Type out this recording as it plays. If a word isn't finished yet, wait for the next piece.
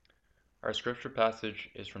Our scripture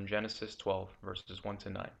passage is from Genesis 12, verses 1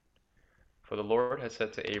 to 9. For the Lord had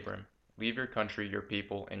said to Abram, Leave your country, your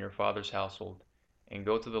people, and your father's household, and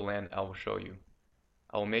go to the land I will show you.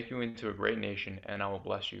 I will make you into a great nation, and I will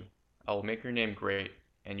bless you. I will make your name great,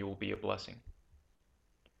 and you will be a blessing.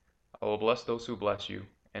 I will bless those who bless you,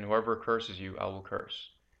 and whoever curses you I will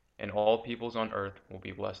curse, and all peoples on earth will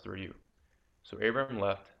be blessed through you. So Abram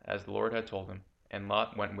left, as the Lord had told him, and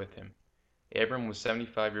Lot went with him. Abram was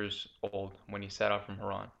 75 years old when he set out from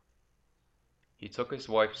Haran. He took his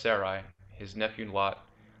wife Sarai, his nephew Lot,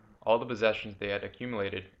 all the possessions they had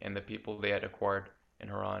accumulated, and the people they had acquired in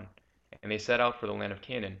Haran, and they set out for the land of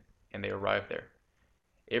Canaan, and they arrived there.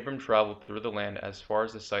 Abram traveled through the land as far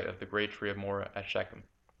as the site of the great tree of Moreh at Shechem.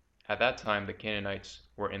 At that time the Canaanites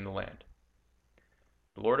were in the land.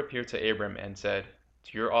 The Lord appeared to Abram and said,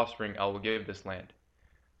 To your offspring I will give this land.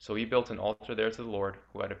 So he built an altar there to the Lord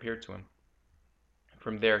who had appeared to him.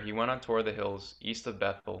 From there he went on toward the hills east of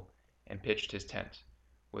Bethel and pitched his tent,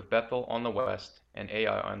 with Bethel on the west and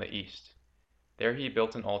Ai on the east. There he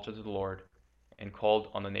built an altar to the Lord and called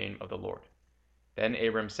on the name of the Lord. Then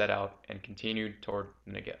Abram set out and continued toward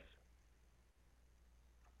the Negev.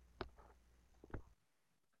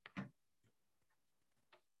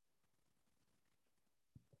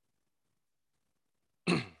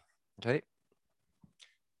 Okay.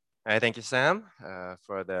 Thank you, Sam,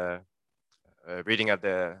 for the reading of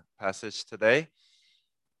the passage today.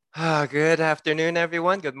 Good afternoon,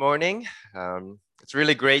 everyone. Good morning. It's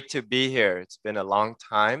really great to be here. It's been a long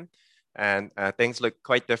time, and things look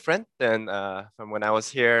quite different than from when I was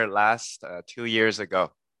here last 2 years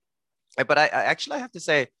ago. But I actually have to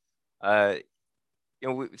say, uh,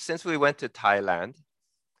 since we went to Thailand,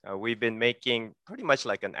 we've been making pretty much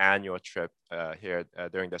like an annual trip here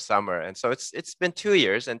during the summer, and so it's been 2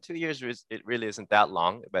 years, and 2 years it really isn't that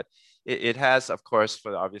long, but it has, of course,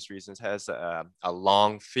 for the obvious reasons, has a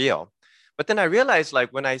long feel. But then I realized, like,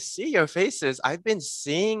 when I see your faces, I've been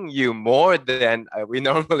seeing you more than we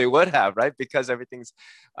normally would have, right? Because everything's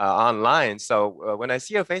online. So when I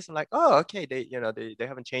see your face, I'm like, oh, okay, they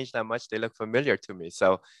haven't changed that much. They look familiar to me.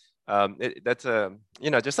 So that's a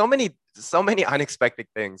there's so many unexpected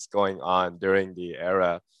things going on during the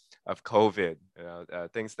era of COVID,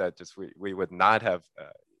 things that just we would not have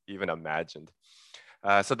even imagined.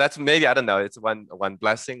 So that's maybe, I don't know, it's one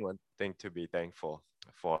blessing, one thing to be thankful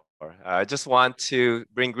for. I just want to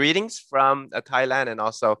bring greetings from Thailand, and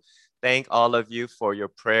also thank all of you for your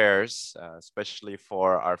prayers, especially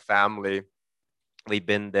for our family. We've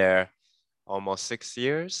been there almost 6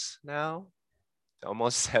 years now,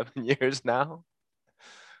 almost 7 years now.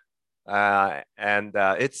 And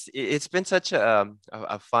it's been such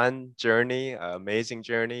a fun journey, amazing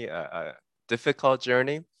journey, a difficult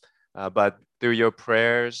journey. But through your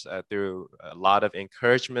prayers, through a lot of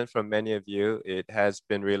encouragement from many of you, it has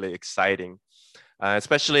been really exciting.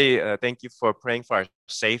 Especially thank you for praying for our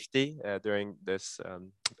safety during this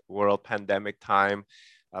world pandemic time.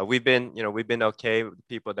 We've been okay. The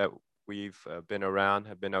people that we've been around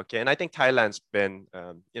have been okay, and I think Thailand's been,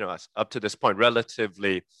 up to this point,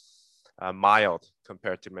 relatively mild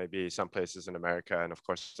compared to maybe some places in America, and of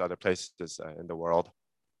course other places in the world.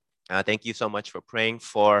 Thank you so much for praying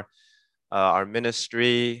for our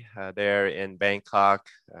ministry there in Bangkok,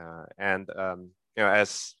 and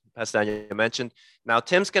as Pastor Daniel mentioned, now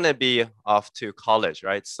Tim's gonna be off to college,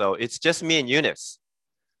 right? So it's just me and Eunice.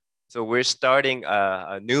 So we're starting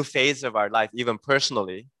a new phase of our life, even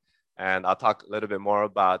personally. And I'll talk a little bit more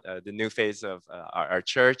about the new phase of our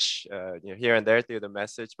church, here and there through the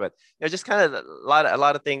message. But just kind of a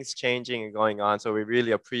lot of things changing and going on. So we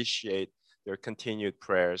really appreciate your continued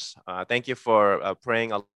prayers. Thank you for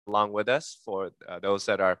praying along with us for those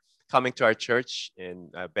that are coming to our church in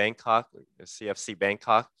Bangkok, CFC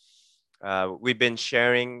Bangkok. We've been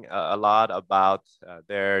sharing a lot about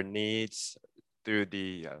their needs through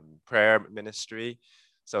the prayer ministry.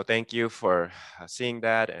 So thank you for seeing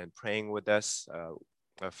that and praying with us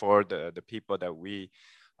for the people that we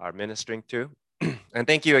are ministering to. And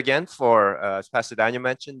thank you again for, as Pastor Daniel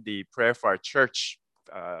mentioned, the prayer for our church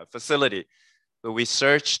facility. So we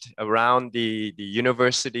searched around the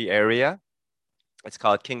university area. It's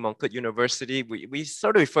called King Mongkut University. We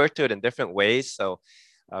sort of refer to it in different ways. So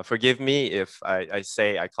forgive me if I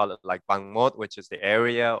say I call it like Bangmot, which is the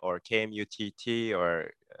area, or KMUTT,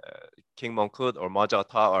 or King Mongkut, or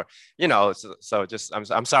Mojata, or so just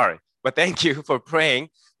I'm sorry, but thank you for praying,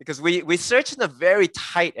 because we searched in a very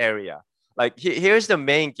tight area. Like here's the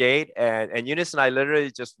main gate, and Eunice and I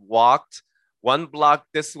literally just walked one block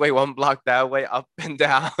this way, one block that way, up and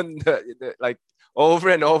down, like over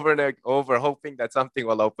and over and over, hoping that something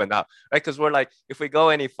will open up, right? Because we're like, if we go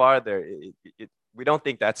any farther, we don't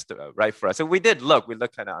think that's right for us. So we did look. We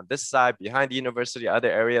looked kind of on this side, behind the university,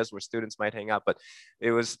 other areas where students might hang out, but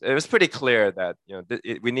it was pretty clear that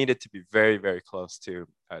we needed to be very, very close to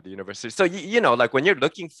the university. So like when you're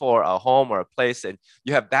looking for a home or a place, and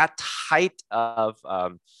you have that tight of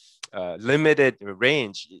limited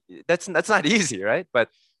range, that's not easy, right? But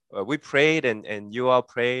we prayed, and you all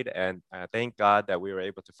prayed, and thank God that we were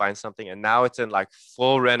able to find something. And now it's in like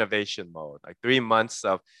full renovation mode, like 3 months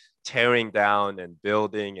of tearing down and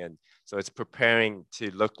building. And so it's preparing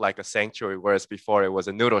to look like a sanctuary, whereas before it was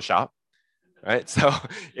a noodle shop, right? So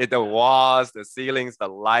the walls, the ceilings, the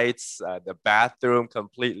lights, the bathroom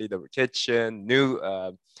completely, the kitchen, new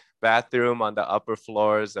bathroom on the upper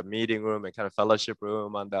floors, a meeting room and kind of fellowship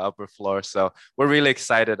room on the upper floor. So we're really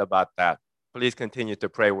excited about that. Please continue to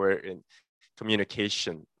pray. We're in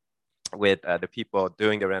communication with the people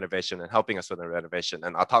doing the renovation and helping us with the renovation.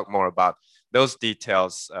 And I'll talk more about those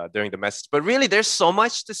details during the message. But really, there's so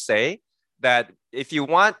much to say that if you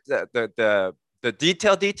want the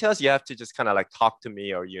details, you have to just kind of like talk to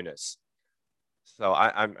me or Eunice. So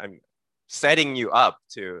I'm setting you up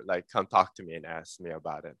to like come talk to me and ask me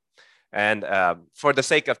about it. And for the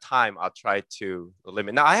sake of time, I'll try to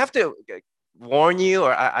limit. Now I have to warn you,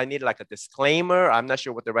 or I need like a disclaimer. I'm not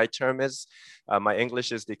sure what the right term is. My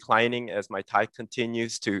English is declining as my Thai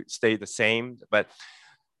continues to stay the same. But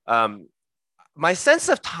my sense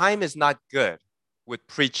of time is not good with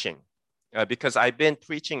preaching because I've been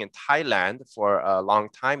preaching in Thailand for a long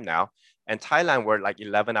time now. And Thailand, we're like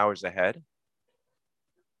 11 hours ahead.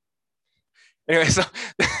 Anyway, so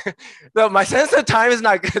my sense of time is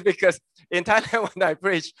not good because in Thailand, when I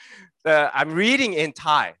preach, I'm reading in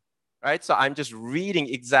Thai, right? So I'm just reading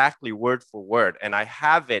exactly word for word, and I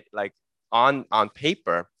have it like on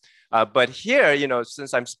paper. But here,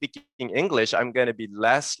 since I'm speaking English, I'm going to be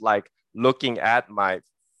less like looking at my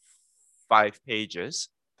 5 pages,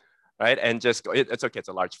 right? And just go, it's okay, it's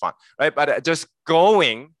a large font, right? But just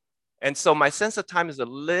going. And so my sense of time is a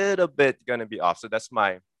little bit going to be off. So that's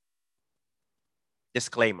my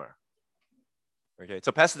disclaimer. Okay,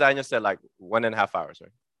 so Pastor Daniel said like 1.5 hours,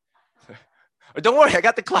 right? Don't worry, I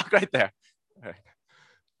got the clock right there. All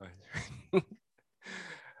right.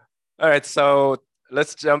 All right, so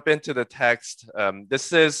let's jump into the text.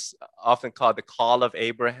 This is often called the call of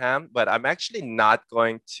Abraham, but I'm actually not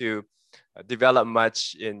going to develop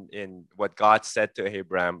much in what God said to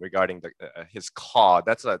Abraham regarding his call.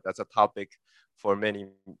 That's a topic for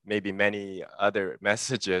maybe many other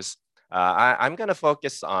messages. I'm going to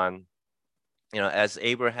focus on, as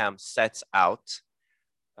Abraham sets out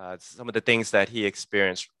some of the things that he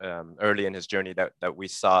experienced early in his journey that we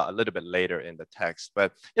saw a little bit later in the text.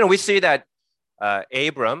 But, we see that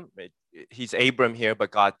Abram, he's Abram here,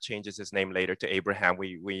 but God changes his name later to Abraham.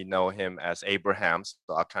 We know him as Abraham, so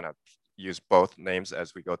I'll kind of use both names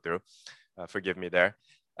as we go through. Forgive me there.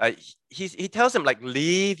 He tells him, like,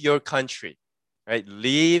 leave your country, right?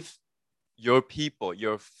 Leave your people,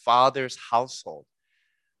 your father's household.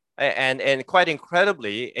 And quite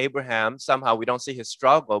incredibly, Abraham, somehow we don't see his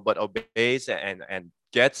struggle, but obeys and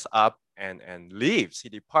gets up and leaves. He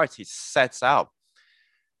departs, he sets out.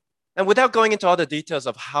 And without going into all the details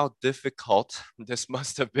of how difficult this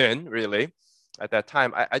must have been, really, at that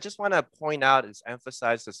time, I just want to point out and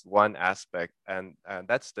emphasize this one aspect, and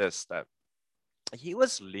that's this, that he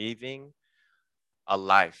was leaving a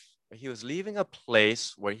life. He was leaving a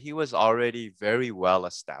place where he was already very well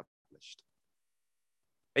established.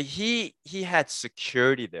 He had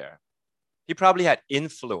security there. He probably had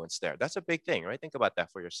influence there. That's a big thing, right? Think about that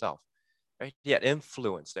for yourself. Right? He had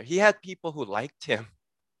influence there. He had people who liked him.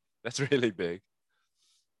 That's really big.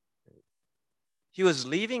 He was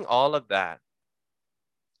leaving all of that.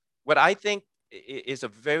 What I think is a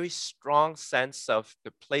very strong sense of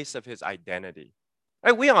the place of his identity.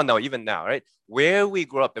 Right? We all know, even now, right? Where we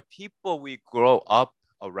grow up, the people we grow up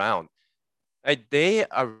around, right? They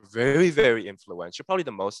are very, very influential, probably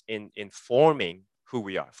the most in forming who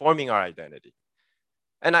we are, forming our identity.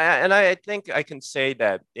 And I think I can say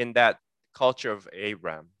that in that culture of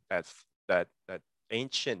Abraham, that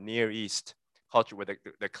ancient Near East culture where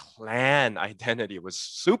the clan identity was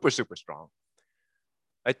super, super strong.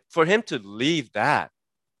 Right? For him to leave that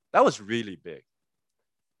was really big.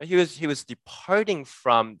 He was departing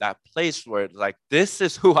from that place where, like, this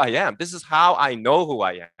is who I am. This is how I know who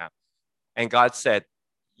I am. And God said,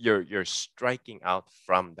 you're striking out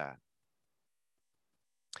from that.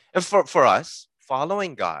 And for us,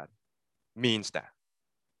 following God means that.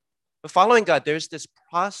 But following God, there's this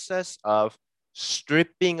process of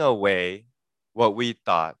stripping away what we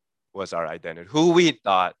thought was our identity, who we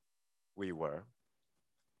thought we were,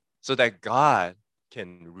 so that God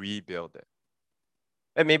can rebuild it.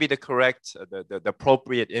 And maybe the correct, the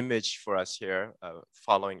appropriate image for us here,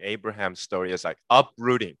 following Abraham's story, is like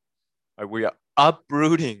uprooting. We are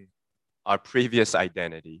uprooting our previous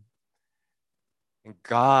identity, and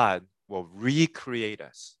God will recreate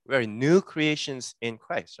us. We're new creations in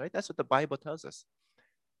Christ, right? That's what the Bible tells us.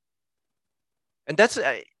 And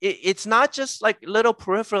it's not just like little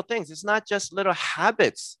peripheral things. It's not just little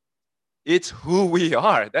habits. It's who we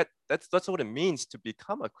are. That's what it means to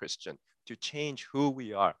become a Christian, to change who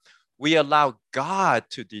we are. We allow God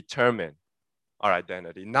to determine our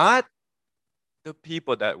identity, not the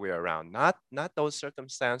people that we're around, not those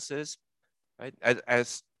circumstances, right?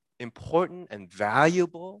 As important and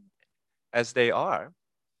valuable as they are,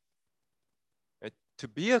 right? To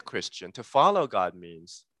be a Christian, to follow God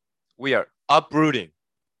means we are uprooting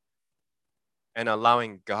and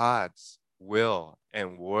allowing God's will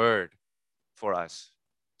and word for us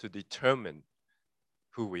to determine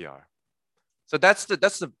who we are. So that's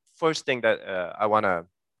the first thing that I want to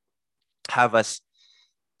have us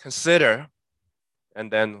consider, and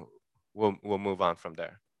then we'll move on from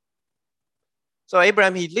there. So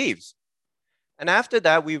Abraham, he leaves. And after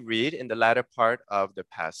that, we read in the latter part of the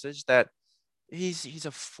passage that he's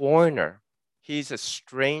a foreigner. He's a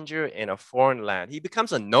stranger in a foreign land. He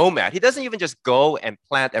becomes a nomad. He doesn't even just go and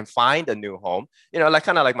plant and find a new home. You know, like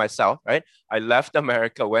kind of like myself, right? I left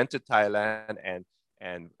America, went to Thailand,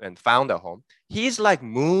 and found a home. He's like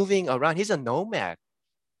moving around. He's a nomad.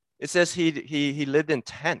 It says he lived in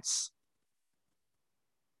tents.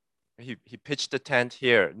 He pitched a tent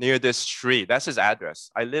here near this tree. That's his address.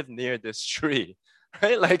 I live near this tree,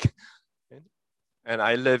 right? Like, and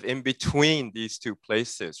I live in between these two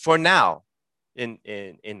places for now in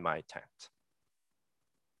my tent.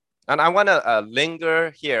 And I want to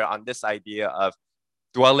linger here on this idea of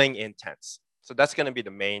dwelling in tents. So that's going to be the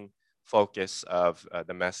main focus of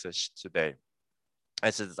the message today.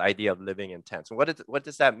 This is this idea of living in tents. What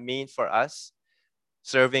does that mean for us?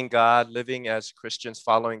 Serving God, living as Christians,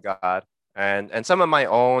 following God, and some of my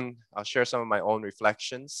own, I'll share some of my own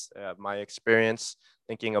reflections, my experience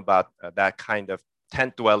thinking about that kind of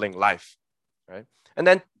tent dwelling life, right? And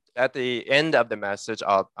then at the end of the message,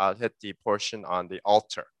 I'll hit the portion on the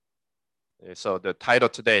altar. Okay, so the title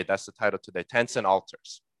today, that's the title today, Tents and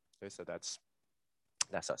Altars. Okay, so that's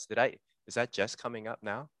us. Is that just coming up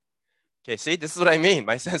now? Okay, see, this is what I mean.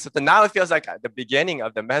 My sense of now it feels like the beginning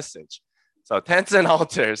of the message. So tents and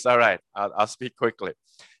altars. All right, I'll speak quickly.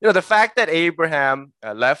 You know, the fact that Abraham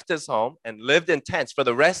left his home and lived in tents for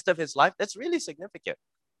the rest of his life, that's really significant.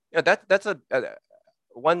 You know, that's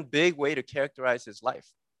one big way to characterize his life.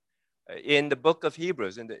 In the book of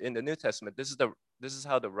Hebrews, in the New Testament, this is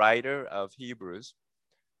how the writer of Hebrews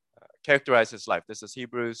characterizes his life. This is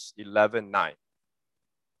Hebrews 11:9.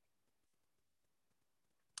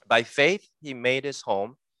 By faith, he made his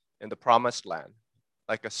home in the promised land,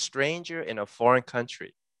 like a stranger in a foreign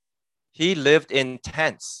country. He lived in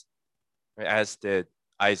tents, as did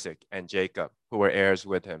Isaac and Jacob, who were heirs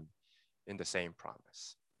with him in the same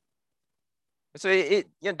promise. So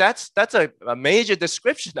that's a major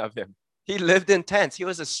description of him. He lived in tents. He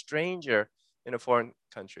was a stranger in a foreign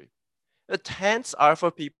country. The tents are for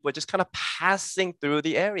people just kind of passing through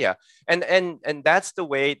the area. And that's the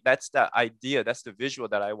way, that's the idea, that's the visual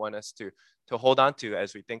that I want us to hold on to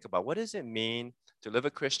as we think about what does it mean to live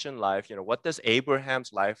a Christian life? You know, what does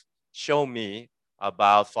Abraham's life show me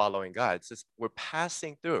about following God? It's just we're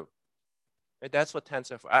passing through. Right? That's what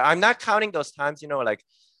tents are for. I'm not counting those times, you know, like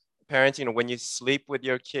parents, you know, when you sleep with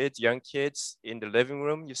your kids, young kids in the living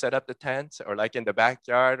room, you set up the tent, or like in the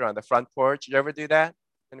backyard or on the front porch. You ever do that?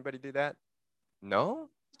 Anybody do that? No?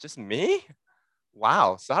 Just me?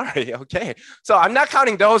 Wow, sorry. Okay. So I'm not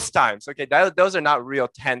counting those times. Okay, those are not real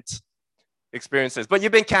tent experiences. But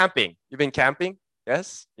you've been camping. You've been camping?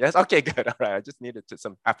 Yes? Yes? Okay, good. All right. I just needed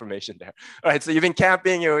some affirmation there. All right. So you've been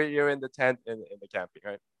camping, you're in the tent in the camping,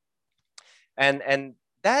 right? And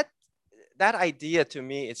that idea to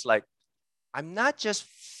me, it's like, I'm not just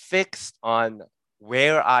fixed on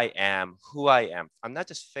where I am, who I am. I'm not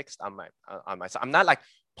just fixed on myself. I'm not like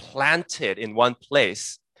planted in one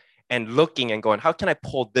place and looking and going, how can I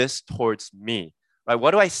pull this towards me? Right?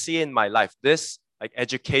 What do I see in my life? This like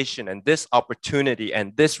education and this opportunity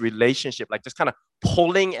and this relationship, like just kind of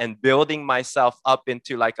pulling and building myself up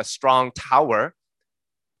into like a strong tower,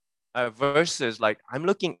 versus like I'm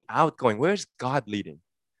looking out going, where's God leading?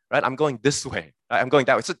 Right? I'm going this way. Right? I'm going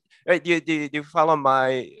that way. So right, do you follow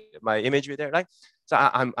my imagery there? Right? So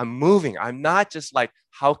I'm moving. I'm not just like,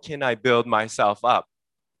 how can I build myself up?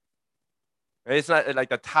 Right? It's not like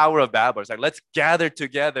the Tower of Babel. It's like, let's gather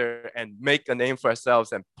together and make a name for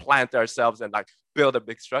ourselves and plant ourselves and like build a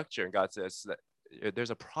big structure. And God says that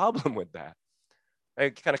there's a problem with that.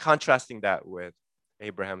 Right? Kind of contrasting that with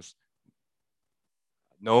Abraham's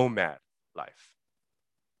nomad life.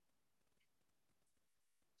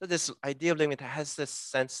 So this idea of living has this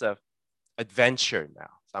sense of adventure now.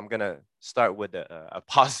 So I'm gonna start with a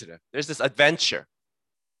positive. There's this adventure.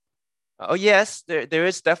 Oh yes, there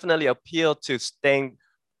is definitely appeal to staying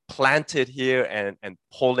planted here and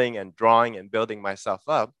pulling and drawing and building myself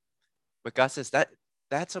up. But God says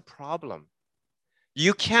that's a problem.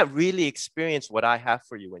 You can't really experience what I have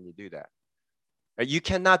for you when you do that. Right? You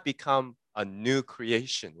cannot become a new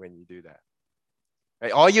creation when you do that.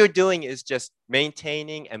 Right? All you're doing is just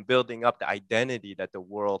maintaining and building up the identity that the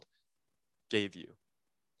world gave you.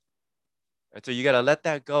 And so you got to let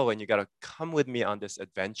that go and you got to come with me on this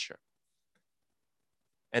adventure.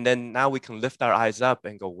 And then now we can lift our eyes up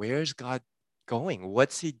and go, where's God going?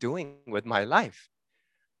 What's he doing with my life?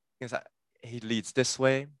 Because he leads this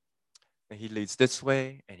way, and he leads this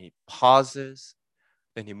way, and he pauses,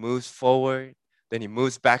 then he moves forward, then he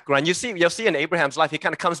moves back around. You'll see in Abraham's life, he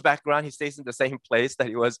kind of comes back around, he stays in the same place that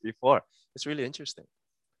he was before. It's really interesting.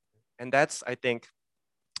 And that's, I think,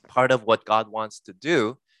 part of what God wants to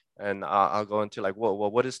do. And I'll go into like, well,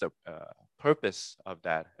 what is the purpose of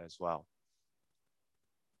that as well?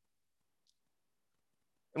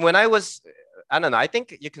 When I was, I don't know, I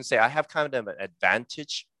think you can say I have kind of an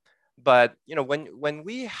advantage, but you know, when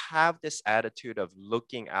we have this attitude of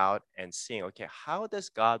looking out and seeing, okay, how does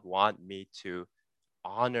God want me to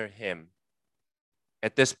honor him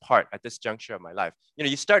at this part, at this juncture of my life? You know,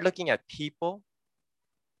 you start looking at people,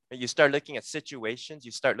 you start looking at situations,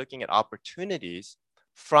 you start looking at opportunities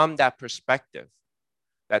from that perspective,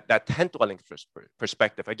 that tent dwelling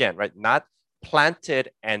perspective again, right? Not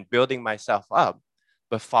planted and building myself up,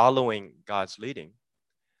 but following God's leading.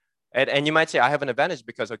 And you might say, I have an advantage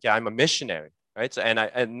because, okay, I'm a missionary, right? So,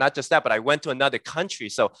 and not just that, but I went to another country.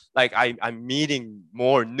 So like I'm meeting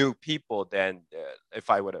more new people than if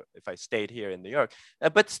I stayed here in New York.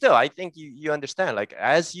 But still, I think you understand, like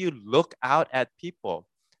as you look out at people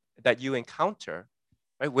that you encounter,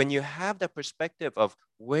 right? When you have the perspective of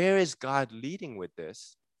where is God leading with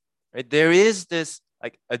this, right? There is this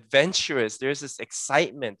like adventurous, there's this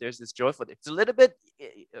excitement, there's this joyful, it's a little bit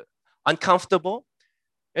uncomfortable.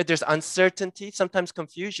 There's uncertainty, sometimes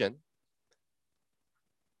confusion.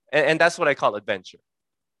 And that's what I call adventure,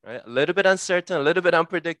 right? A little bit uncertain, a little bit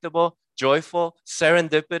unpredictable, joyful,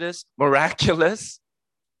 serendipitous, miraculous.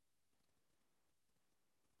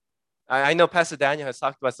 I know Pastor Daniel has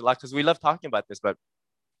talked about this a lot because we love talking about this, but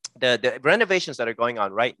the renovations that are going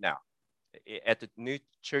on right now at the new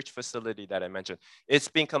church facility that I mentioned, it's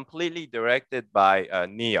being completely directed by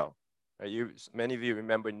Neo. Many of you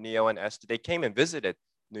remember Neo and Esther. They came and visited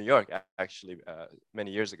New York actually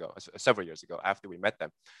many years ago, several years ago after we met them.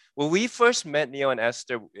 Well, we first met Neo and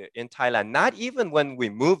Esther in Thailand, not even when we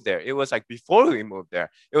moved there. It was like before we moved there.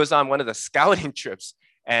 It was on one of the scouting trips.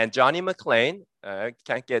 And Johnny McLean,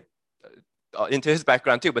 can't get into his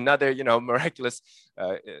background too, but another, miraculous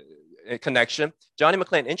connection. Johnny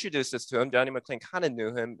McLean introduced us to him. Johnny McLean kind of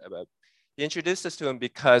knew him. He introduced us to him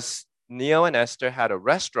because Neo and Esther had a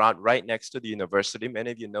restaurant right next to the university.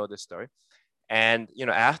 Many of you know this story. And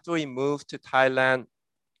after we moved to Thailand,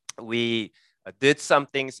 we did some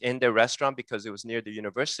things in the restaurant because it was near the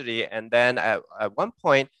university. And then at one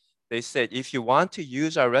point, they said, if you want to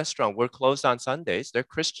use our restaurant, we're closed on Sundays. They're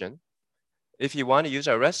Christian. If you want to use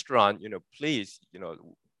our restaurant, please,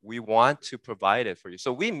 we want to provide it for you.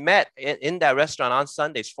 So we met in that restaurant on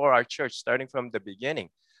Sundays for our church, starting from the beginning.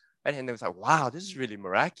 And it was like, wow, this is really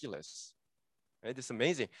miraculous. Right? This is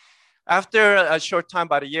amazing. After a short time,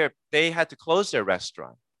 about a year, they had to close their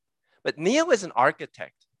restaurant. But Neo is an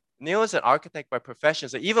architect. Neo is an architect by profession.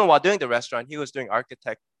 So even while doing the restaurant, he was doing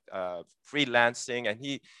architect freelancing, and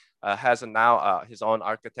he has now his own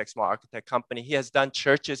small architect company. He has done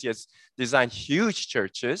churches. He has designed huge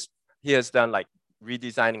churches. He has done like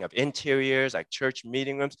redesigning of interiors, like church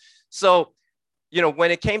meeting rooms. So, when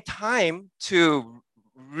it came time to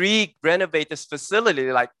renovate this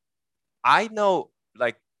facility, like I know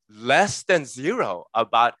like less than zero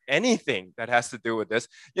about anything that has to do with this.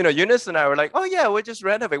 Eunice and I were like, oh yeah, we'll just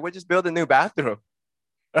renovate. We'll just build a new bathroom,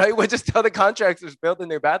 right? We'll just tell the contractors build a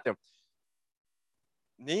new bathroom.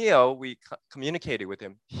 Neo, we communicated with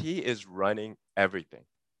him. He is running everything.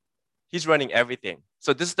 He's running everything.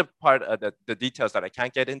 So this is the part of the details that I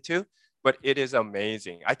can't get into, but it is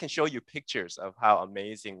amazing. I can show you pictures of how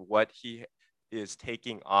amazing what he is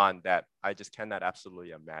taking on that I just cannot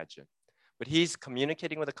absolutely imagine. But he's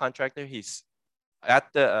communicating with the contractor. He's at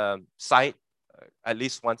the site at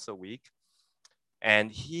least once a week.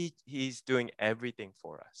 And he's doing everything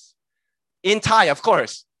for us. In Thai, of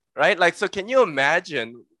course, right? Like, so can you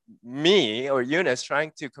imagine me or Eunice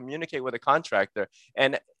trying to communicate with a contractor?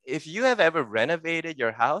 And if you have ever renovated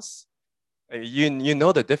your house, you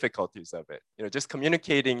know the difficulties of it. You know, just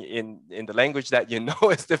communicating in the language that you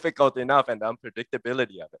know is difficult enough, and the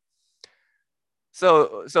unpredictability of it.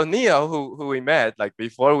 So Neo, who we met like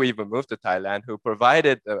before we even moved to Thailand, who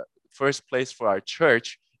provided the first place for our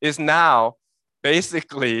church, is now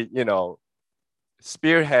basically, you know,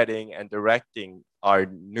 spearheading and directing our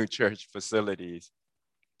new church facilities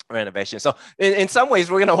renovation. So in some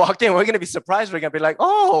ways, we're gonna walk in, we're gonna be surprised. We're gonna be like,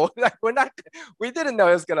 oh, like we didn't know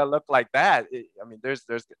it was gonna look like that. I mean, there's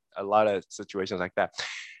a lot of situations like that.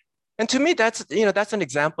 And to me, that's, you know, that's an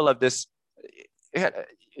example of this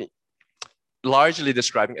largely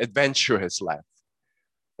describing adventurous life,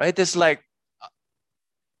 right? This like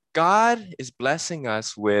God is blessing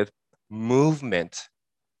us with movement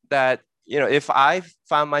that, you know, if I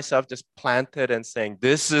found myself just planted and saying,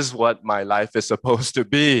 this is what my life is supposed to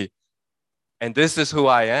be, and this is who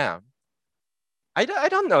I am, I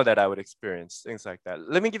don't know that I would experience things like that.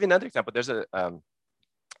 Let me give you another example. There's a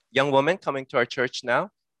young woman coming to our church now.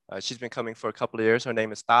 She's been coming for a couple of years. Her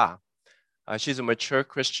name is Ta. She's a mature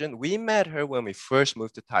Christian. We met her when we first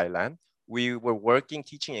moved to Thailand. We were working,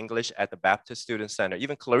 teaching English at the Baptist Student Center.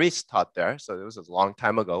 Even Clarice taught there, so it was a long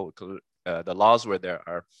time ago. The laws were there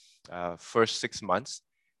our first 6 months.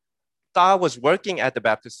 Ta was working at the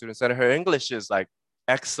Baptist Student Center. Her English is like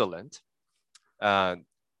excellent.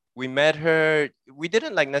 We met her. We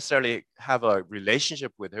didn't like necessarily have a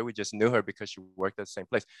relationship with her. We just knew her because she worked at the same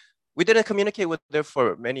place. We didn't communicate with her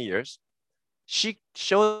for many years. She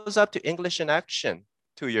shows up to English in Action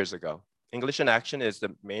 2 years ago. English in Action is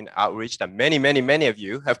the main outreach that many of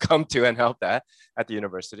you have come to and helped at the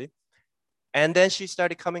university. And then she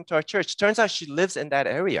started coming to our church. Turns out she lives in that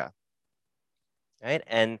area, right?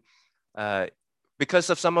 And because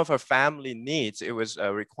of some of her family needs, it was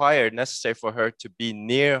required, necessary for her to be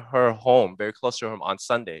near her home, very close to her home on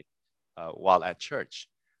Sunday while at church.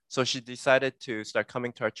 So she decided to start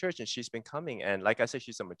coming to our church, and she's been coming. And like I said,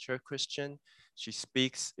 she's a mature Christian. She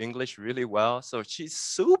speaks English really well. So she's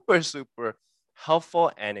super, super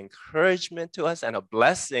helpful and encouragement to us and a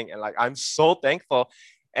blessing. And like, I'm so thankful.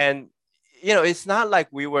 And, you know, it's not like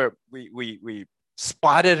we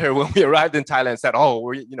spotted her when we arrived in Thailand and said, oh,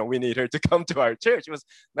 we need her to come to our church. It was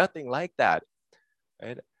nothing like that,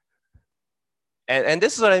 right? And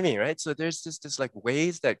this is what I mean, right? So there's this like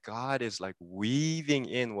ways that God is like weaving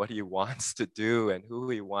in what he wants to do and who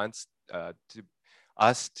he wants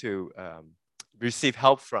us to receive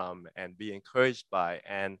help from and be encouraged by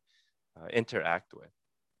and interact with.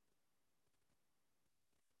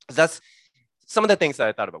 That's some of the things that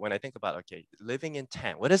I thought about when I think about, okay, living in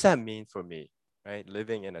tent. What does that mean for me, right?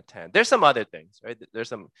 Living in a tent. There's some other things, right? There's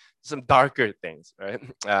some darker things,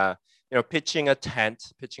 right? Pitching a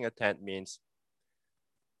tent means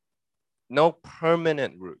no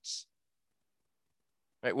permanent roots,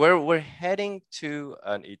 right? We're heading to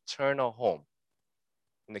an eternal home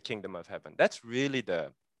in the kingdom of heaven. That's really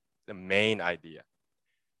the main idea.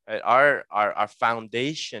 Right? Our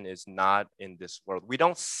foundation is not in this world. We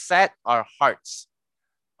don't set our hearts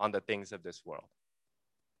on the things of this world.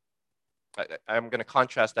 I'm going to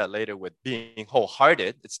contrast that later with being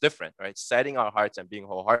wholehearted. It's different, right? Setting our hearts and being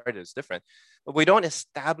wholehearted is different. But we don't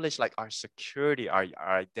establish like our security, our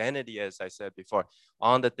identity, as I said before,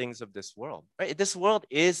 on the things of this world, right? This world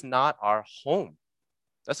is not our home.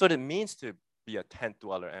 That's what it means to be a tent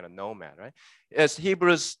dweller and a nomad, right? As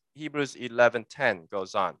Hebrews 11:10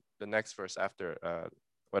 goes on, the next verse after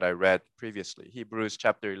what I read previously, Hebrews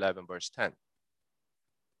chapter 11, verse 10.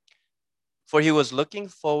 For he was looking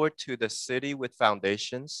forward to the city with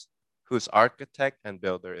foundations, whose architect and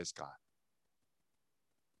builder is God.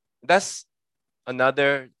 That's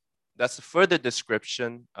a further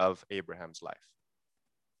description of Abraham's life.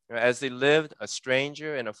 As he lived a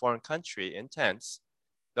stranger in a foreign country in tents,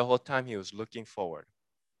 the whole time he was looking forward.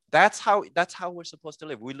 That's how we're supposed to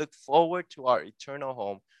live. We look forward to our eternal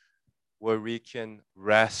home where we can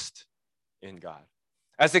rest in God.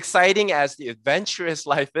 As exciting as the adventurous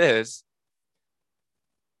life is,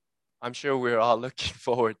 I'm sure we're all looking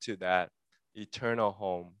forward to that eternal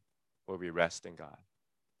home where we rest in God.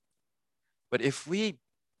 But if we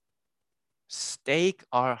stake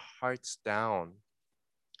our hearts down,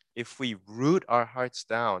 if we root our hearts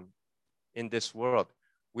down in this world,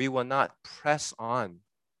 we will not press on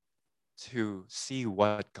to see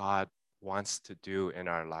what God wants to do in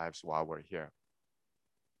our lives while we're here.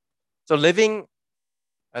 So living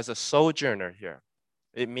as a sojourner here,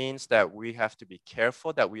 It means that we have to be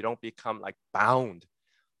careful that we don't become like bound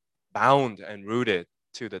and rooted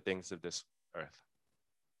to the things of this earth.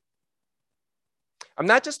 I'm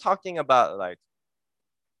not just talking about like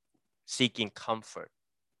seeking comfort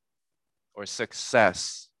or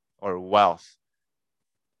success or wealth.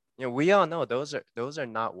 We all know those are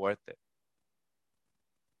not worth it.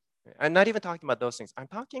 I'm not even talking about those things. I'm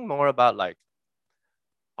talking more about like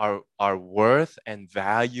our worth and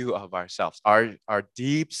value of ourselves, our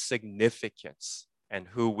deep significance and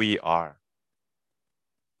who we are.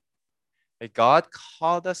 God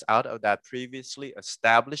called us out of that previously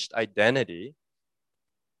established identity,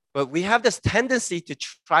 but we have this tendency to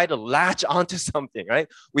try to latch onto something, right?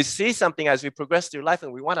 We see something as we progress through life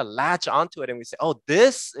and we want to latch onto it and we say, oh,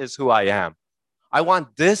 this is who I am. I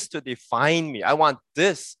want this to define me. I want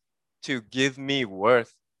this to give me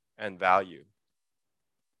worth and value.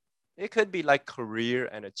 It could be like career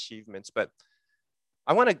and achievements, but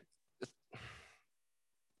I want to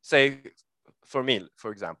say, for me,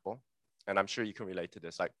 for example, and I'm sure you can relate to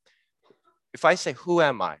this, like if I say, who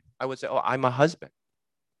am I? I would say, oh, I'm a husband.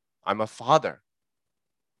 I'm a father.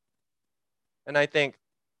 And I think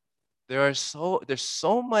there's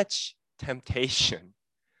so much temptation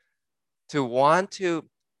to want to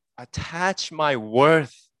attach my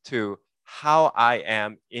worth to how I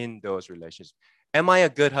am in those relationships. Am I a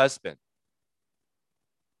good husband?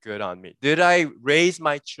 Good on me. Did I raise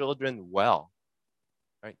my children well?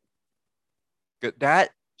 Right? Good.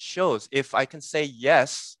 That shows if I can say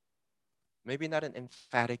yes, maybe not an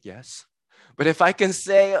emphatic yes, but if I can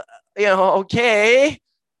say, okay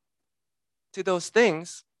to those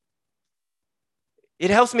things, it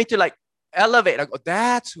helps me to like elevate. Like, oh,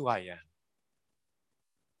 that's who I am.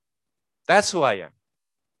 That's who I am.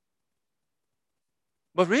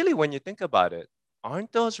 But really, when you think about it,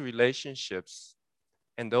 aren't those relationships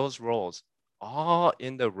and those roles all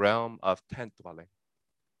in the realm of tent dwelling?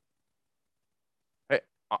 Right?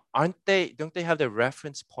 Aren't they? Don't they have the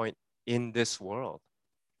reference point in this world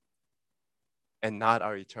and not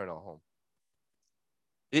our eternal home?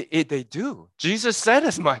 They do. Jesus said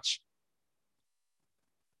as much.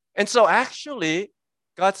 And so actually,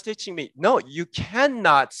 God's teaching me, no, you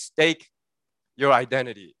cannot stake your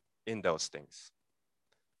identity in those things.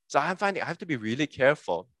 So I'm finding I have to be really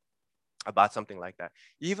careful about something like that.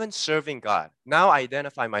 Even serving God. Now I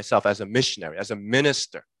identify myself as a missionary, as a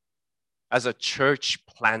minister, as a church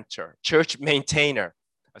planter, church maintainer,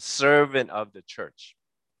 a servant of the church.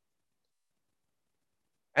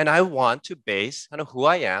 And I want to base kind of who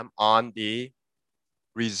I am on the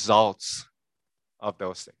results of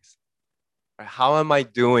those things. How am I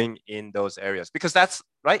doing in those areas? Because that's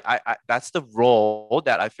right. That's the role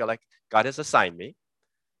that I feel like God has assigned me.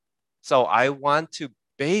 So I want to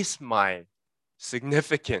base my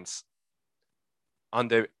significance on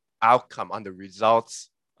the outcome, on the results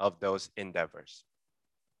of those endeavors.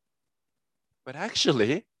 But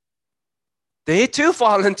actually, they too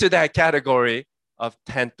fall into that category of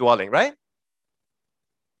tent dwelling, right?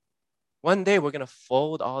 One day we're going to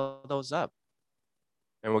fold all those up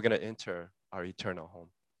and we're going to enter our eternal home.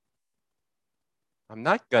 I'm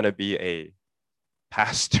not going to be a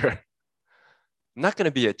pastor. I'm not going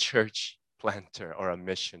to be a church planter or a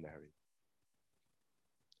missionary.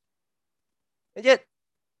 And yet,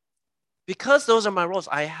 because those are my roles,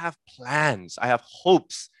 I have plans, I have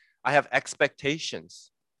hopes, I have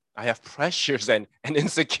expectations, I have pressures and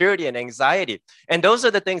insecurity and anxiety. And those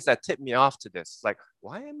are the things that tip me off to this. Like,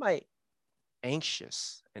 why am I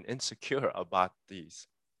anxious and insecure about these?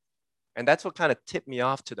 And that's what kind of tipped me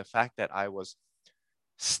off to the fact that I was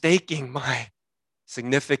staking my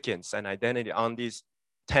significance and identity on these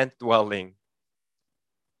tent dweller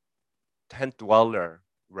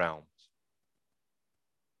realms.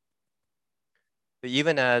 But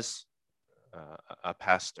even as a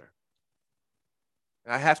pastor,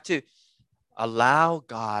 I have to allow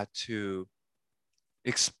God to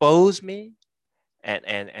expose me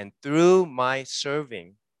and through my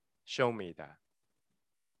serving, show me that.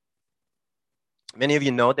 Many of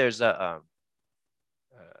you know there's a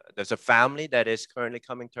family that is currently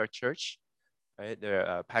coming to our church, right? They're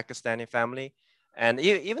a Pakistani family. And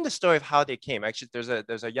even the story of how they came, actually,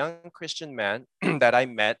 there's a young Christian man that I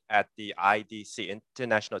met at the IDC,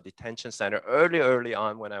 International Detention Center, early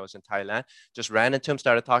on when I was in Thailand. Just ran into him,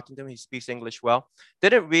 started talking to him. He speaks English well.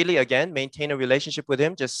 Didn't really, again, maintain a relationship with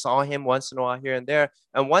him. Just saw him once in a while here and there.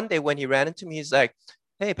 And one day when he ran into me, he's like,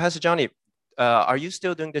 hey, Pastor Johnny, are you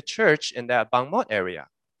still doing the church in that Bang Mot area?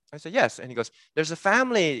 I said, yes. And he goes, there's a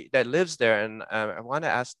family that lives there. And I want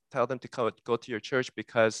to tell them to go to your church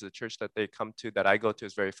because the church that they come to, that I go to,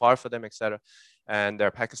 is very far for them, etc. And they're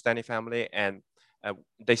a Pakistani family. And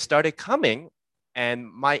they started coming,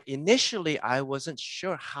 and initially I wasn't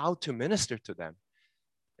sure how to minister to them.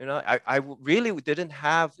 I really didn't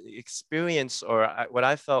have experience or what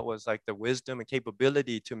I felt was like the wisdom and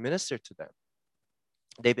capability to minister to them.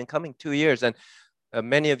 They've been coming 2 years, and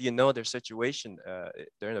many of you know their situation.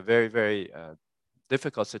 They're in a very, very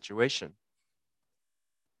difficult situation.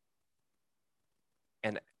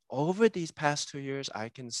 And over these past 2 years, I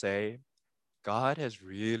can say God has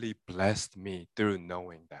really blessed me through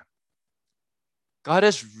knowing them. God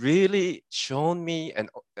has really shown me and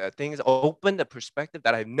things, opened a perspective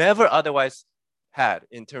that I've never otherwise had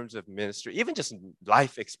in terms of ministry, even just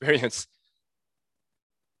life experience.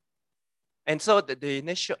 And so the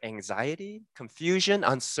initial anxiety, confusion,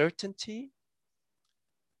 uncertainty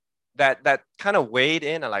that kind of weighed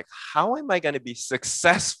in and like, how am I going to be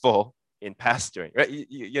successful in pastoring? Right?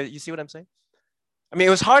 You see what I'm saying? I mean,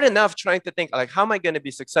 it was hard enough trying to think like, how am I going to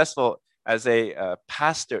be successful as a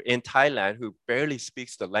pastor in Thailand who barely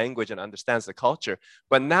speaks the language and understands the culture?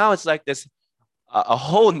 But now it's like this a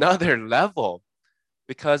whole nother level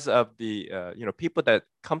because of the people that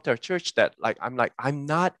come to our church that I'm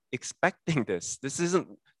not expecting this. This isn't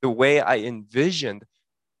the way I envisioned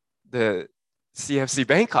the CFC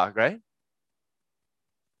Bangkok, right?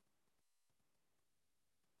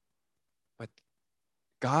 But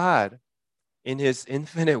God, in his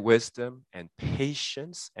infinite wisdom and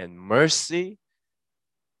patience and mercy,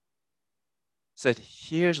 said,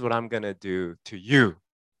 here's what I'm going to do to you.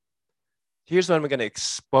 Here's what I'm going to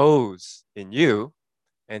expose in you,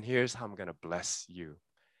 and here's how I'm going to bless you.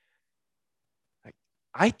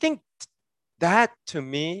 I think that to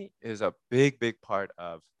me is a big, big part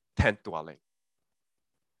of tent dwelling.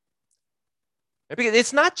 Because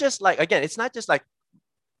it's not just like, again, it's not just like,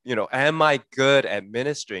 am I good at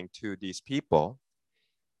ministering to these people?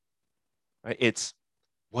 Right? It's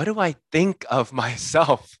what do I think of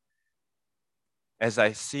myself as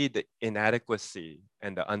I see the inadequacy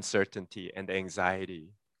and the uncertainty and the anxiety?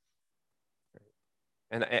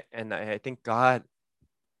 And I think God,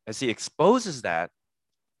 as he exposes that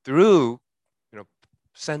through,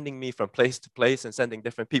 sending me from place to place and sending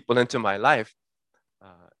different people into my life,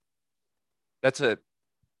 that's a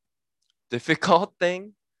difficult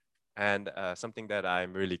thing and something that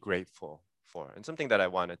I'm really grateful for and something that I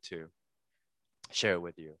wanted to share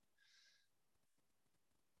with you.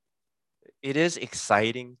 It is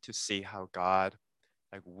exciting to see how God,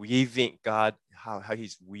 how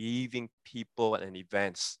he's weaving people and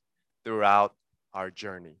events throughout our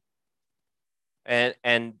journey.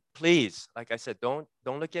 And please, like I said, don't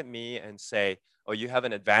look at me and say, oh, you have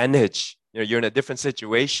an advantage. You're in a different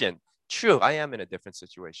situation. True, I am in a different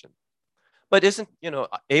situation. But isn't,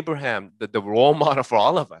 Abraham the role model for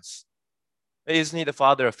all of us? Isn't he the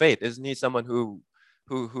father of faith? Isn't he someone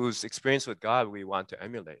whose experience with God we want to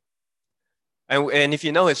emulate? And if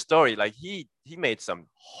you know his story, like he made some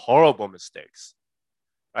horrible mistakes.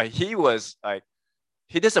 Right? He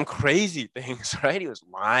did some crazy things, right? He was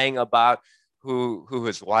lying about who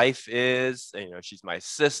his wife is, and, she's my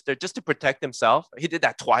sister, just to protect himself. He did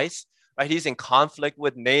that twice, right? He's in conflict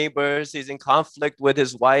with neighbors. He's in conflict with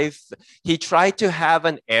his wife. He tried to have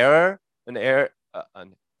an heir, a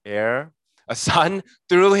son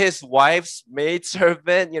through his wife's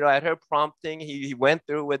maidservant. At her prompting, he went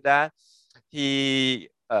through with that. He,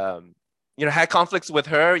 had conflicts with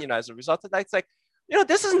her. As a result of that, it's like,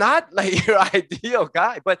 this is not like your ideal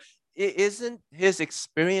guy, but it isn't his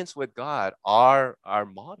experience with God our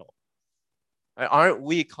model. Aren't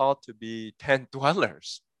we called to be tent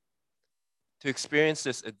dwellers? To experience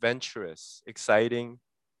this adventurous, exciting,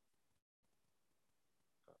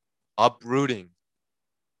 uprooting,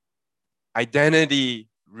 identity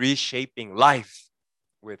reshaping life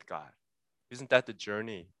with God. Isn't that the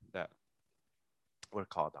journey that we're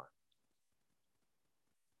called on?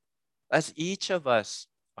 As each of us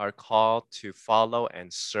are called to follow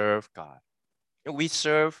and serve God. We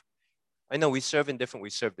serve in different, we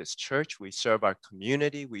serve this church, we serve our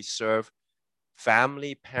community, we serve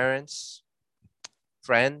family, parents,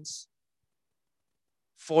 friends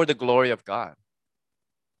for the glory of God.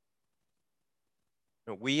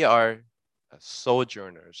 We are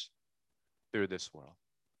sojourners through this world.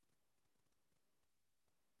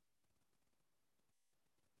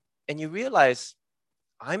 And you realize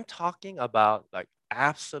I'm talking about like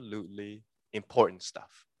absolutely important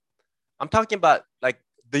stuff. I'm talking about like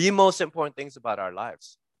the most important things about our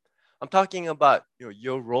lives. I'm talking about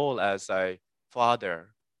your role as a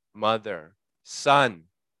father, mother, son,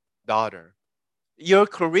 daughter, your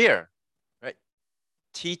career, right?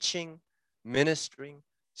 Teaching, ministering,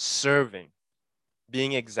 serving,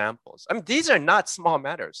 being examples. I mean, these are not small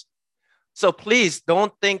matters. So please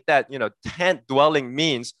don't think that, tent dwelling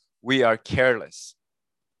means we are careless.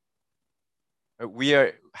 We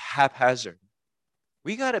are haphazard.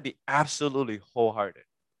 We got to be absolutely wholehearted.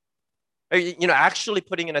 Actually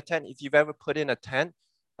putting in a tent, if you've ever put in a tent,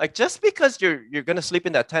 like just because you're going to sleep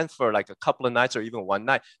in that tent for like a couple of nights or even one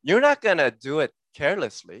night, you're not going to do it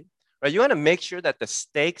carelessly, right? You want to make sure that the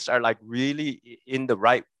stakes are like really in the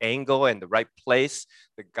right angle and the right place.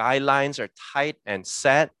 The guidelines are tight and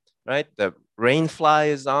set, right? The rain fly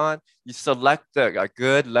is on. You select a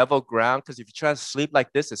good level ground, because if you try to sleep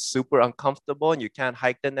like this, it's super uncomfortable and you can't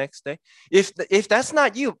hike the next day. If that's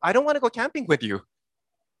not you, I don't want to go camping with you,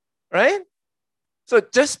 right? So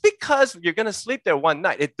just because you're going to sleep there one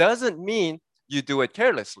night, it doesn't mean you do it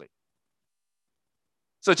carelessly.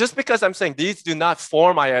 So just because I'm saying these do not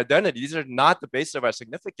form my identity, these are not the basis of our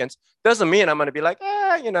significance, doesn't mean I'm going to be like,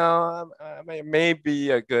 I may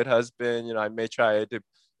be a good husband, I may try to,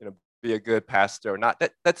 be a good pastor or not.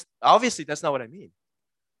 That's obviously that's not what I mean.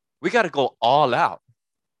 We got to go all out,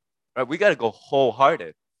 right? We got to go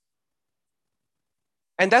wholehearted.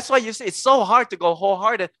 And that's why you see it's so hard to go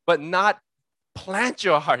wholehearted, but not plant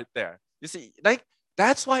your heart there. You see, like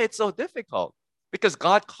that's why it's so difficult, because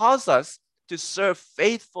God calls us to serve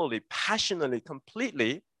faithfully, passionately,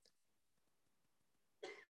 completely,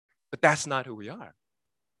 but that's not who we are.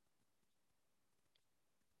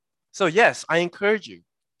 So yes, I encourage you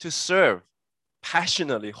to serve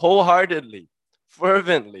passionately, wholeheartedly,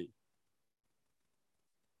 fervently.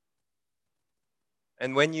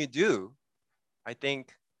 And when you do, I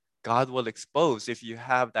think God will expose, if you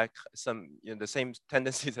have that the same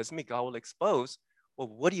tendencies as me, God will expose, well,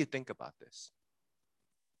 what do you think about this?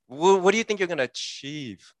 What do you think you're going to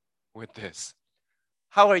achieve with this?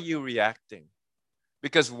 How are you reacting?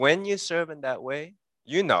 Because when you serve in that way,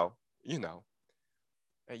 you know,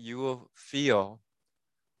 that you will feel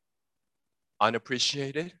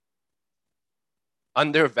unappreciated,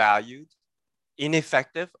 undervalued,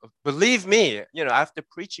 ineffective. Believe me, after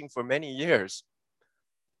preaching for many years,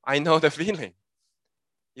 I know the feeling.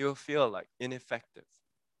 You'll feel like ineffective.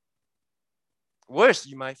 Worse,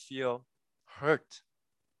 you might feel hurt.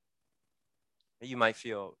 You might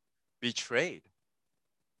feel betrayed.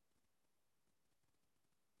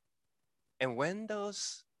 And when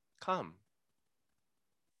those come,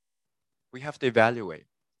 we have to evaluate,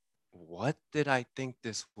 what did I think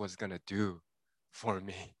this was going to do for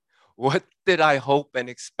me? What did I hope and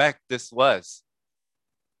expect this was?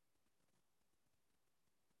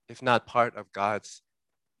 If not part of God's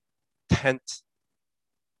tent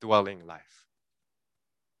dwelling life.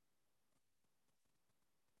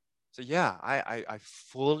 So yeah, I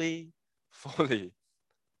fully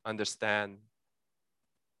understand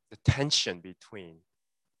the tension between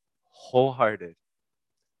wholehearted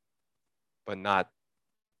but not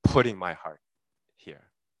putting my heart here.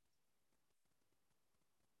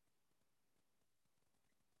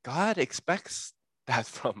 God expects that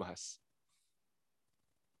from us.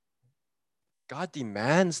 God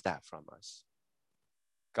demands that from us.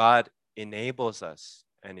 God enables us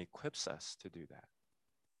and equips us to do that.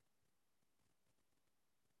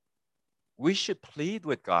 We should plead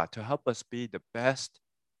with God to help us be the best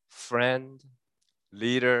friend,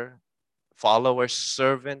 leader, follower,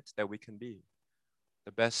 servant that we can be,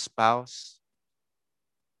 the best spouse,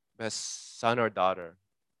 best son or daughter,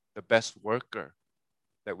 the best worker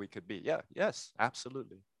that we could be. Yeah, yes,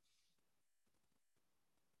 absolutely.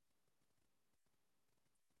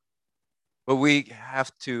 But we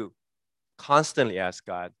have to constantly ask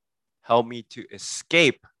God, help me to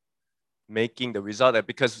escape making the result that,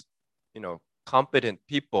 because, competent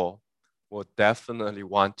people will definitely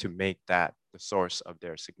want to make that the source of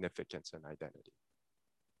their significance and identity.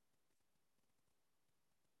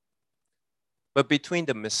 But between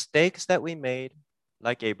the mistakes that we made,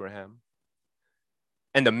 like Abraham,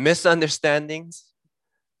 and the misunderstandings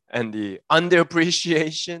and the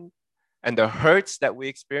underappreciation and the hurts that we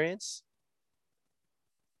experience,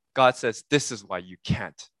 God says, this is why you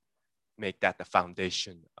can't make that the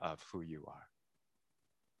foundation of who you are.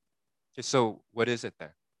 Okay, so what is it then?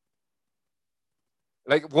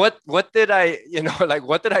 Like what did I,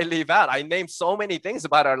 what did I leave out? I named so many things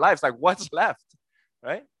about our lives. Like what's left,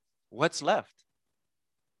 right? What's left?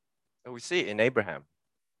 And we see in Abraham.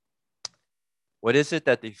 What is it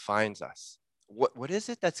that defines us? What is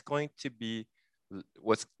it that's going to be,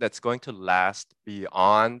 that's going to last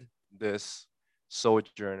beyond this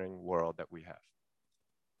sojourning world that we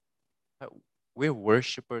have? We're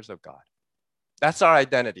worshipers of God. That's our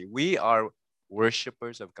identity. We are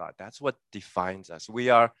worshipers of God. That's what defines us. We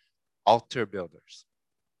are altar builders.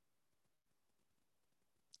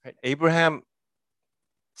 Right? Abraham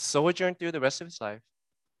sojourn through the rest of his life,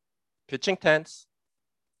 pitching tents,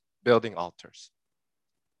 building altars.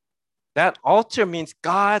 That altar means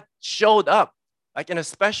God showed up, like in a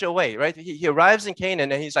special way, right? He arrives in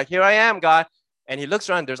Canaan and he's like, here I am, God. And he looks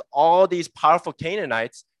around, there's all these powerful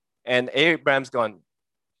Canaanites. And Abraham's going,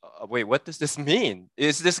 wait, what does this mean?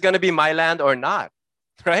 Is this going to be my land or not?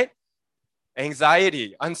 Right?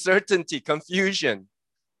 Anxiety, uncertainty, confusion,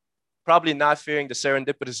 probably not fearing the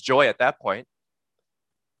serendipitous joy at that point.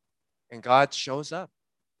 And God shows up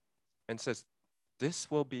and says,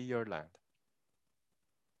 this will be your land.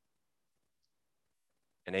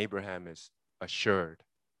 And Abraham is assured,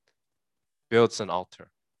 builds an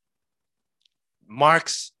altar,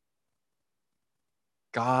 marks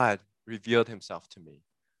God revealed himself to me.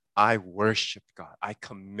 I worshiped God. I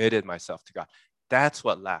committed myself to God. That's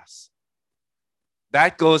what lasts.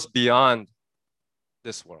 That goes beyond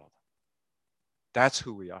this world. That's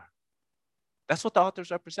who we are. That's what the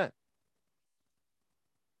altars represent.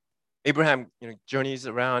 Abraham, journeys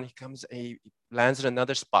around. He lands in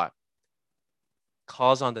another spot,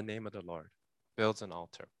 calls on the name of the Lord, builds an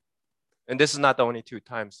altar. And this is not the only 2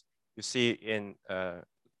 times. You see in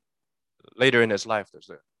later in his life, there's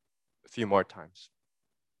a few more times.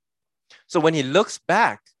 So when he looks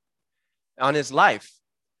back on his life,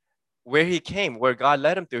 where he came, where God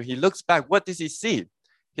led him through, he looks back, what does he see?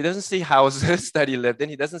 He doesn't see houses that he lived in.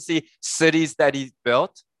 He doesn't see cities that he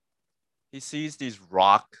built. He sees these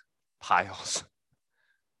rock piles.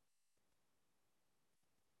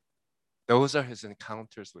 Those are his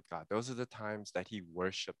encounters with God. Those are the times that he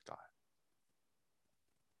worshiped God.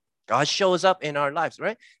 God shows up in our lives,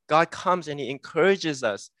 right? God comes and he encourages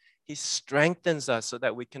us. He strengthens us so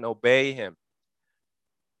that we can obey him.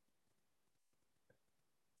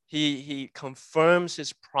 He confirms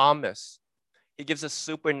his promise. He gives us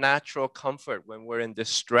supernatural comfort when we're in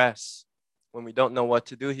distress. When we don't know what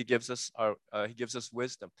to do, he gives us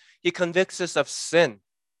wisdom. He convicts us of sin.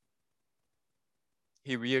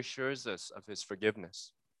 He reassures us of his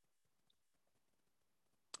forgiveness.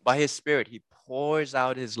 By his Spirit, he pours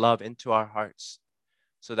out his love into our hearts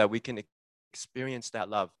so that we can experience that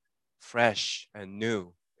love fresh and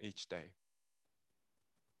new each day.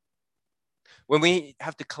 When we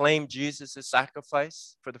have to claim Jesus'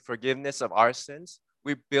 sacrifice for the forgiveness of our sins,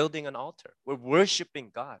 we're building an altar. We're worshiping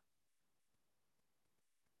God.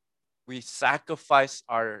 We sacrifice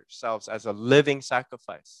ourselves as a living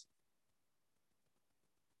sacrifice.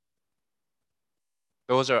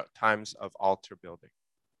 Those are times of altar building.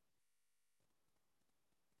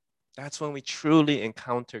 That's when we truly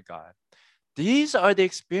encounter God. These are the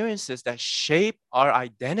experiences that shape our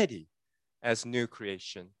identity as new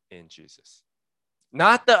creation in Jesus.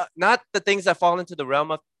 Not the things that fall into the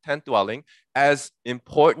realm of tent dwelling, as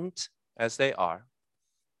important as they are,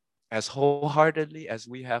 as wholeheartedly as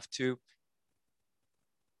we have to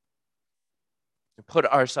put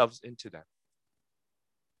ourselves into them.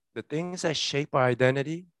 The things that shape our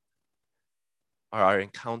identity are our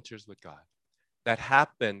encounters with God that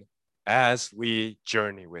happen as we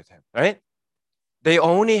journey with him, right? They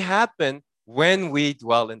only happen when we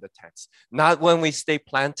dwell in the tents, not when we stay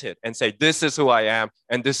planted and say, this is who I am,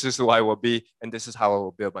 and this is who I will be, and this is how I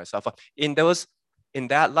will build myself up. In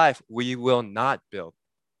that life, we will not build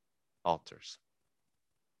altars.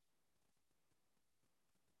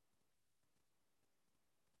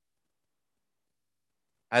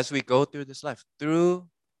 As we go through this life, through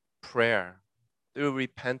prayer, through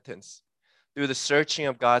repentance, through the searching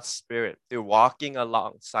of God's Spirit, through walking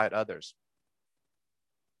alongside others,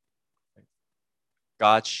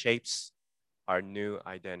 God shapes our new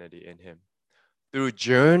identity in him. Through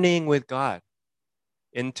journeying with God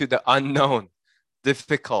into the unknown,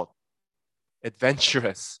 difficult,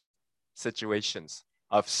 adventurous situations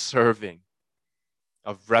of serving,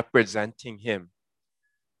 of representing him,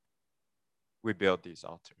 we build these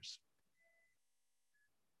altars.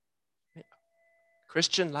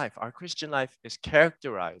 Our Christian life is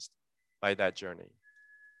characterized by that journey.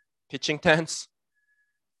 Pitching tents,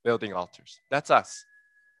 building altars. That's us.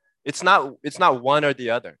 It's not one or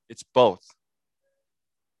the other. It's both.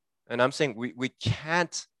 And I'm saying we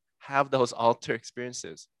can't have those altar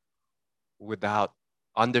experiences without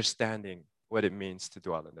understanding what it means to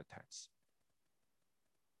dwell in the tents.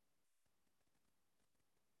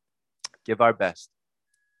 Give our best.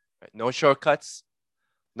 Right? No shortcuts,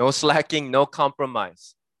 no slacking, no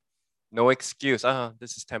compromise, no excuse.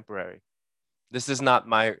 This is temporary. This is not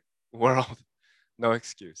my world. No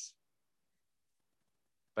excuse.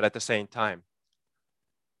 But at the same time,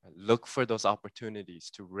 look for those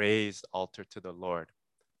opportunities to raise the altar to the Lord.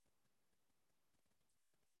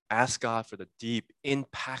 Ask God for the deep,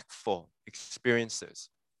 impactful experiences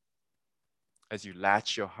as you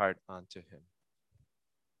latch your heart onto Him.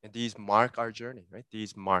 And these mark our journey, right?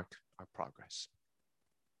 These mark our progress.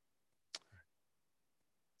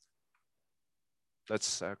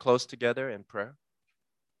 Let's close together in prayer.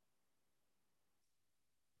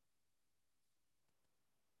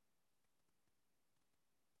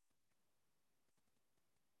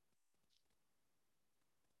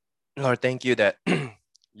 Lord, thank you that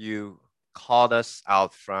you called us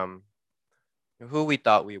out from who we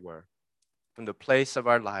thought we were, from the place of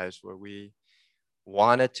our lives where we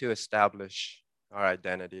wanted to establish our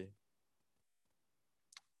identity,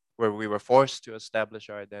 where we were forced to establish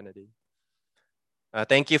our identity.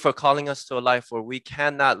 Thank you for calling us to a life where we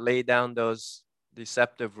cannot lay down those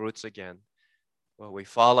deceptive roots again, where we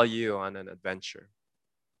follow you on an adventure.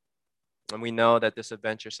 And we know that this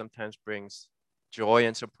adventure sometimes brings joy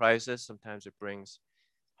and surprises, sometimes it brings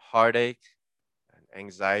heartache and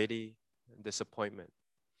anxiety and disappointment.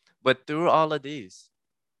 But through all of these,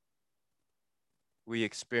 we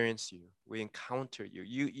experience you, we encounter you,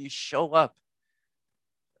 you show up,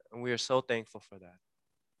 and we are so thankful for that.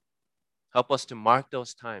 Help us to mark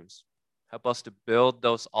those times, help us to build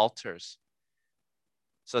those altars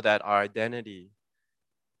so that our identity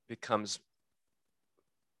becomes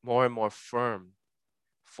more and more firm,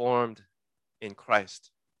 formed in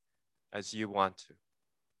Christ as you want to.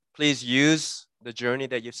 Please use the journey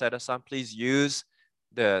that you've set us on. Please use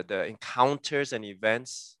the encounters and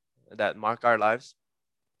events that mark our lives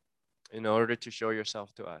in order to show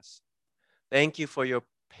yourself to us. Thank you for your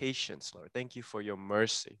patience, Lord. Thank you for your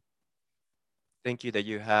mercy. Thank you that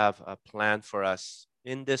you have a plan for us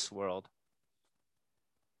in this world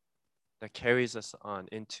that carries us on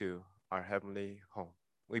into our heavenly home.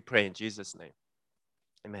 We pray in Jesus' name.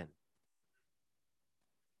 Amen.